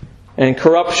 and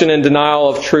corruption and denial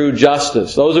of true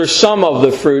justice. Those are some of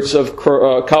the fruits of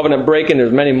covenant breaking.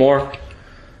 There's many more.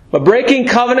 But breaking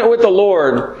covenant with the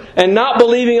Lord and not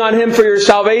believing on Him for your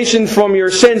salvation from your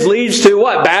sins leads to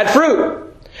what? Bad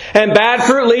fruit. And bad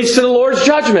fruit leads to the Lord's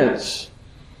judgments.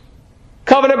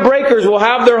 Covenant breakers will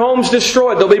have their homes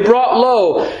destroyed. They'll be brought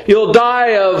low. You'll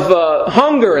die of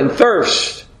hunger and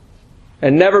thirst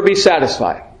and never be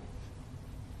satisfied.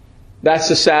 That's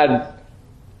the sad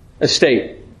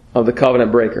estate of the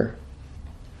covenant breaker.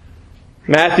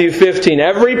 Matthew 15,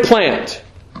 "Every plant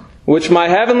which my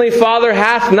heavenly Father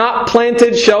hath not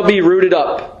planted shall be rooted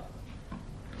up.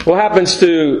 What happens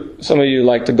to, some of you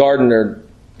like to garden or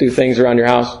do things around your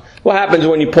house, what happens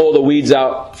when you pull the weeds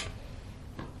out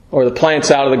or the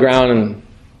plants out of the ground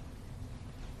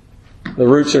and the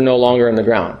roots are no longer in the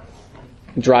ground?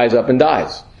 It dries up and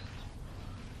dies.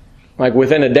 Like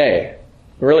within a day.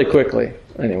 Really quickly,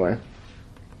 anyway.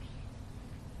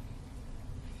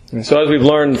 And so as we've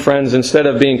learned, friends, instead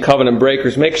of being covenant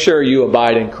breakers, make sure you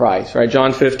abide in Christ. Right?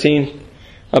 John 15.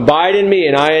 Abide in me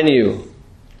and I in you.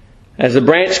 As the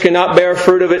branch cannot bear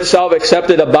fruit of itself except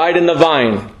it abide in the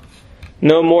vine,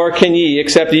 no more can ye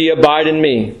except ye abide in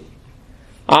me.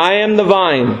 I am the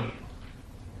vine,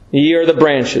 ye are the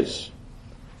branches.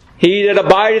 He that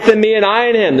abideth in me and I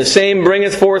in him, the same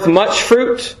bringeth forth much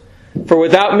fruit. For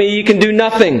without me ye can do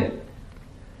nothing.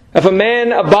 If a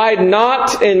man abide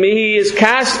not in me, he is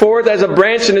cast forth as a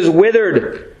branch and is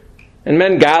withered. And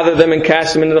men gather them and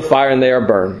cast them into the fire, and they are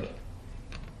burned.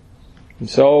 And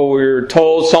so we're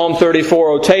told, Psalm 34,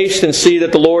 O taste and see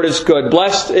that the Lord is good.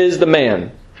 Blessed is the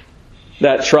man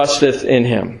that trusteth in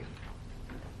him.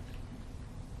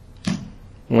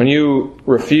 When you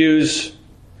refuse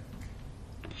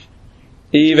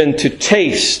even to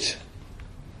taste,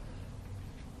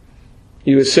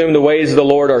 you assume the ways of the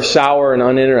Lord are sour and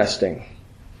uninteresting.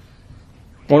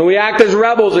 When we act as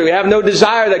rebels, we have no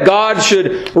desire that God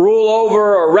should rule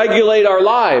over or regulate our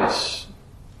lives.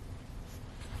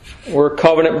 We're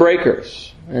covenant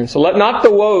breakers. And so let not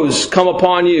the woes come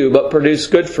upon you, but produce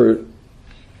good fruit,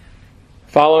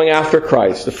 following after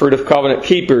Christ, the fruit of covenant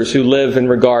keepers who live and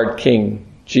regard King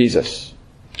Jesus.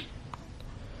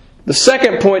 The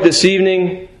second point this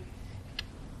evening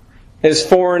is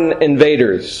foreign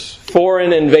invaders.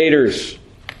 Foreign invaders.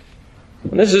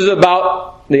 And this is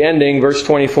about the ending, verse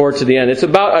 24 to the end. It's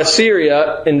about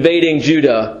Assyria invading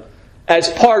Judah as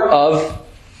part of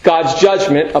God's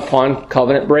judgment upon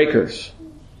covenant breakers.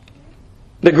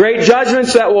 The great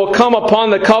judgments that will come upon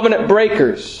the covenant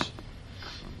breakers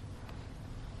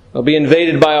will be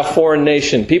invaded by a foreign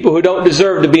nation, people who don't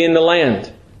deserve to be in the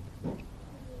land.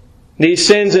 These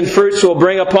sins and fruits will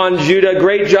bring upon Judah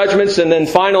great judgments, and then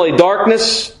finally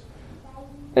darkness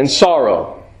and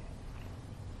sorrow.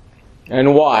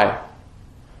 And why?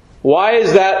 Why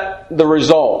is that the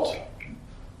result?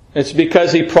 It's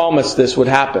because He promised this would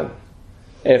happen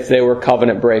if they were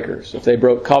covenant breakers. If they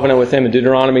broke covenant with Him in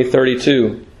Deuteronomy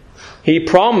 32. He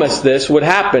promised this would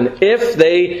happen if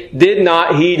they did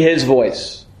not heed His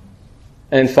voice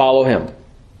and follow Him.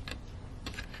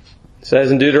 It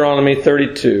says in Deuteronomy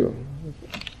 32,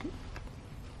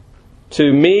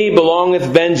 To me belongeth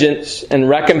vengeance and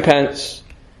recompense.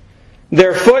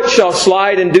 Their foot shall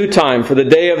slide in due time, for the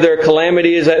day of their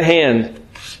calamity is at hand.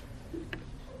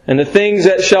 And the things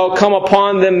that shall come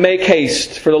upon them make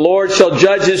haste, for the Lord shall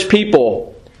judge His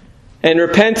people, and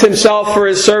repent Himself for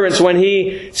His servants when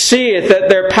He seeth that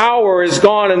their power is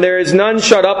gone, and there is none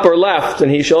shut up or left.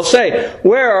 And He shall say,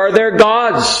 Where are their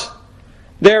gods,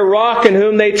 their rock in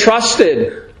whom they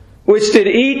trusted, which did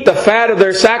eat the fat of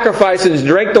their sacrifices,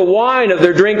 drink the wine of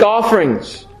their drink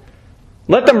offerings?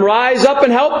 Let them rise up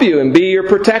and help you and be your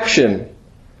protection.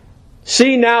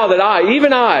 See now that I,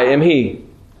 even I, am He,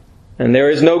 and there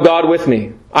is no God with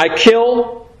me. I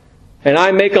kill and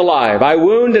I make alive. I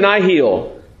wound and I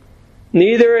heal.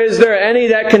 Neither is there any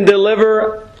that can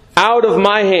deliver out of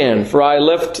my hand, for I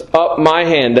lift up my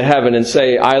hand to heaven and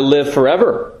say, I live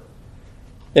forever.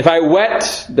 If I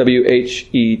whet,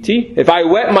 W-H-E-T, if I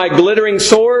whet my glittering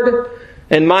sword,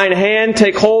 and mine hand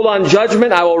take hold on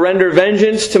judgment, I will render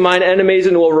vengeance to mine enemies,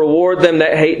 and will reward them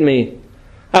that hate me.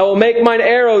 I will make mine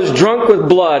arrows drunk with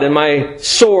blood, and my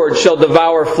sword shall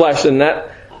devour flesh, and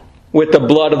that with the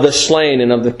blood of the slain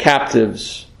and of the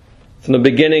captives. From the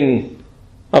beginning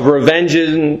of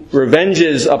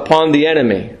revenges upon the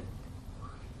enemy.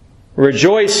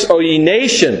 Rejoice, O ye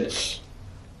nations,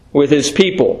 with His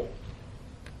people.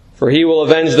 For He will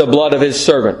avenge the blood of His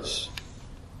servants,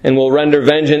 and will render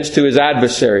vengeance to His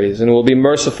adversaries, and will be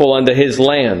merciful unto His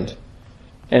land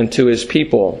and to His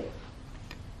people.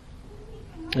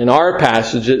 In our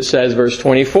passage it says, verse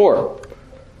 24,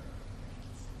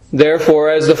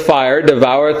 Therefore as the fire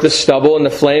devoureth the stubble, and the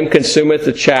flame consumeth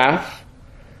the chaff,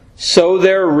 so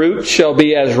their root shall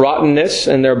be as rottenness,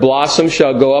 and their blossom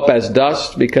shall go up as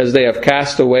dust, because they have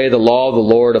cast away the law of the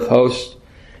Lord of hosts,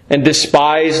 and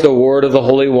despised the word of the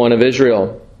Holy One of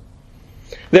Israel.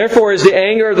 Therefore is the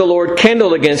anger of the Lord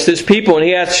kindled against His people, and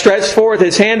He hath stretched forth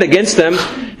His hand against them,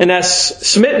 and hath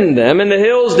smitten them, and the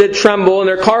hills did tremble, and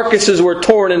their carcasses were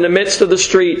torn in the midst of the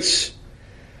streets.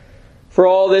 For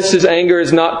all this His anger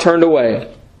is not turned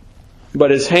away,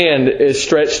 but His hand is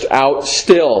stretched out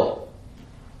still.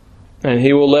 And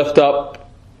He will lift up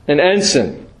an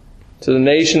ensign to the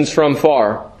nations from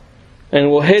far, and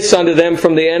will hiss unto them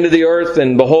from the end of the earth,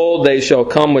 and behold, they shall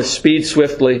come with speed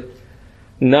swiftly.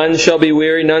 None shall be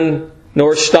weary, none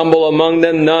nor stumble among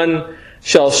them, none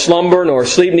shall slumber nor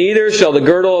sleep, neither shall the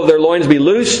girdle of their loins be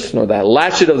loosed, nor the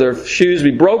latchet of their shoes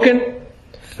be broken,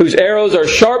 whose arrows are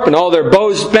sharp, and all their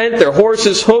bows bent, their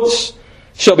horses' hoofs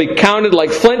shall be counted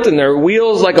like flint, and their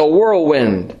wheels like a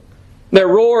whirlwind. Their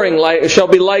roaring shall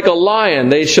be like a lion.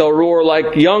 They shall roar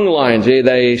like young lions. Yea,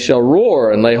 they shall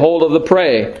roar and lay hold of the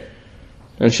prey,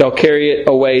 and shall carry it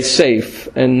away safe,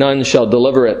 and none shall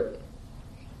deliver it.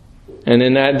 And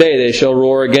in that day they shall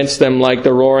roar against them like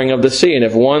the roaring of the sea. And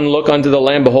if one look unto the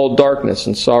Lamb, behold darkness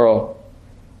and sorrow,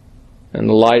 and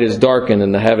the light is darkened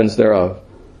in the heavens thereof.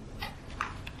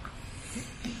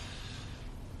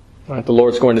 Right, the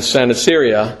Lord's going to send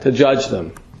Assyria to judge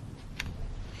them.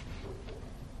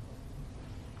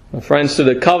 Friends, to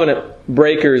the covenant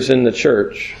breakers in the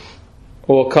church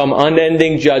will come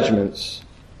unending judgments.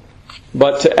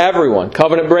 But to everyone,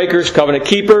 covenant breakers, covenant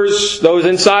keepers, those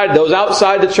inside, those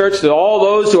outside the church, to all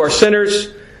those who are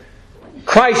sinners,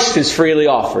 Christ is freely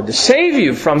offered to save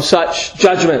you from such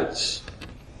judgments.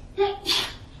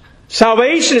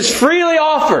 Salvation is freely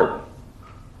offered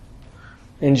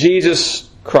in Jesus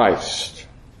Christ.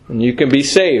 And you can be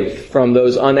saved from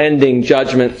those unending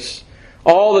judgments.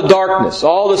 All the darkness,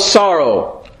 all the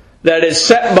sorrow that is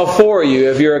set before you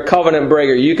if you're a covenant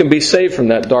breaker, you can be saved from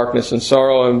that darkness and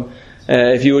sorrow,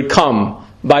 and if you would come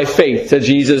by faith to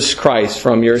Jesus Christ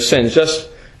from your sins. Just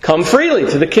come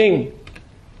freely to the King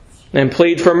and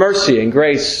plead for mercy and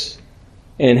grace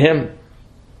in Him.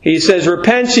 He says,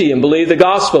 repent ye and believe the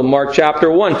gospel, Mark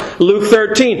chapter 1. Luke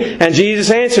 13, and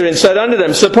Jesus answered and said unto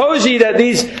them, suppose ye that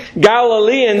these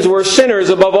Galileans were sinners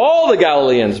above all the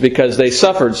Galileans, because they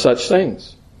suffered such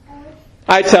things?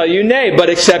 I tell you, nay, but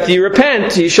except ye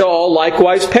repent, ye shall all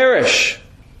likewise perish.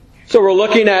 So we're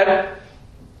looking at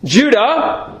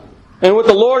Judah, and what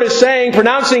the Lord is saying,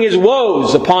 pronouncing His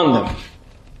woes upon them.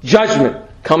 Judgment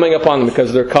coming upon them because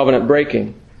of their covenant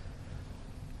breaking.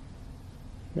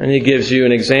 And He gives you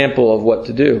an example of what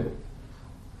to do.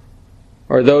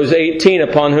 Or those 18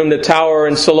 upon whom the tower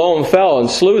in Siloam fell and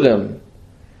slew them.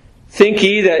 Think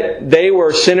ye that they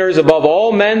were sinners above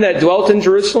all men that dwelt in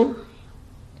Jerusalem?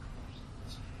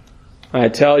 I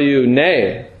tell you,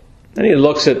 nay. And He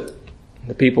looks at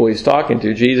the people He's talking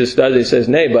to. Jesus does. He says,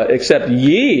 nay, but except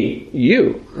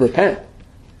you repent.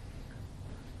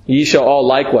 Ye shall all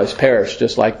likewise perish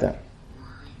just like that.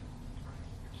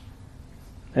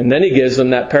 And then He gives them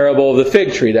that parable of the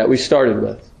fig tree that we started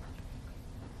with.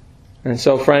 And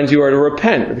so, friends, you are to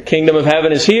repent. The kingdom of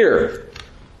heaven is here.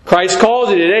 Christ calls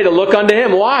you today to look unto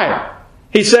Him. Why?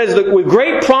 He says that with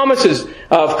great promises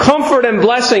of comfort and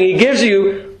blessing, He gives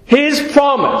you His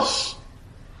promise.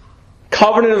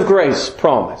 Covenant of grace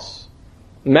promise.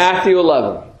 Matthew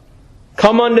 11.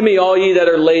 Come unto me, all ye that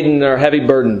are laden and are heavy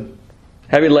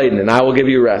laden, and I will give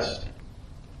you rest.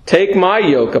 Take my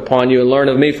yoke upon you and learn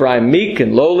of me, for I am meek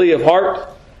and lowly of heart,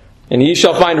 and ye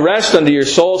shall find rest unto your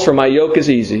souls, for my yoke is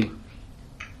easy,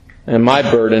 and my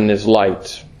burden is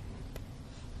light.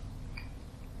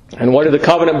 And what do the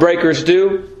covenant breakers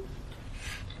do?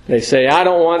 They say, I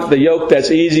don't want the yoke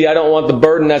that's easy, I don't want the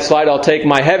burden that's light, I'll take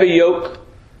my heavy yoke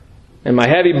and my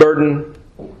heavy burden,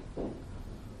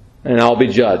 and I'll be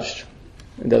judged.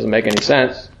 It doesn't make any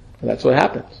sense, but that's what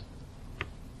happens.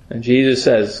 And Jesus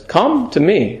says, come to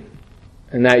me,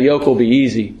 and that yoke will be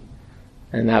easy,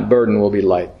 and that burden will be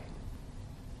light.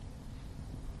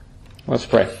 Let's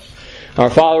pray. Our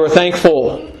Father, we're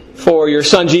thankful for your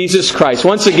Son, Jesus Christ.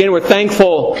 Once again, we're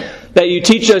thankful that you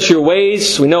teach us your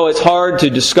ways. We know it's hard to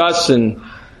discuss and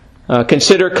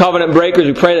consider covenant breakers.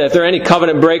 We pray that if there are any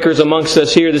covenant breakers amongst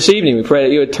us here this evening, we pray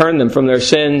that you would turn them from their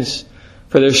sins,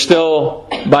 for there's still,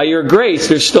 by your grace,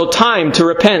 there's still time to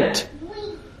repent.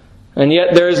 And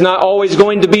yet there is not always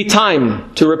going to be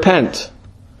time to repent.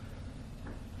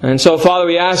 And so, Father,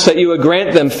 we ask that you would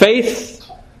grant them faith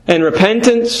and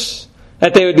repentance,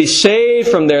 that they would be saved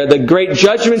from the great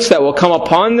judgments that will come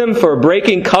upon them for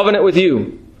breaking covenant with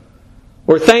you.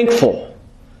 We're thankful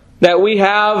that we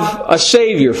have a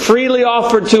Savior freely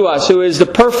offered to us, who is the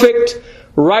perfect,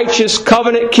 righteous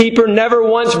covenant keeper, never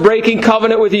once breaking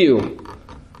covenant with you,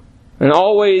 and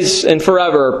always and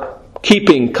forever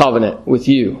keeping covenant with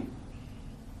you.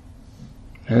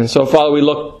 And so, Father, we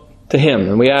look to Him,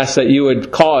 and we ask that you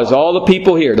would cause all the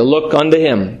people here to look unto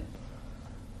Him,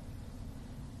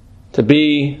 to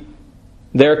be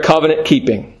their covenant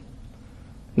keeping.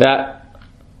 That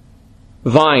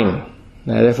vine,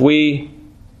 that if we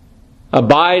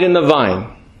abide in the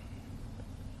vine,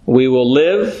 we will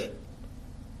live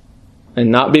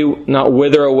and not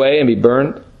wither away and be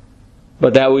burned,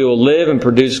 but that we will live and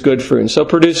produce good fruit. And so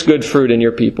produce good fruit in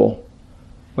your people.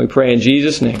 We pray in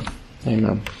Jesus' name.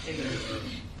 Amen.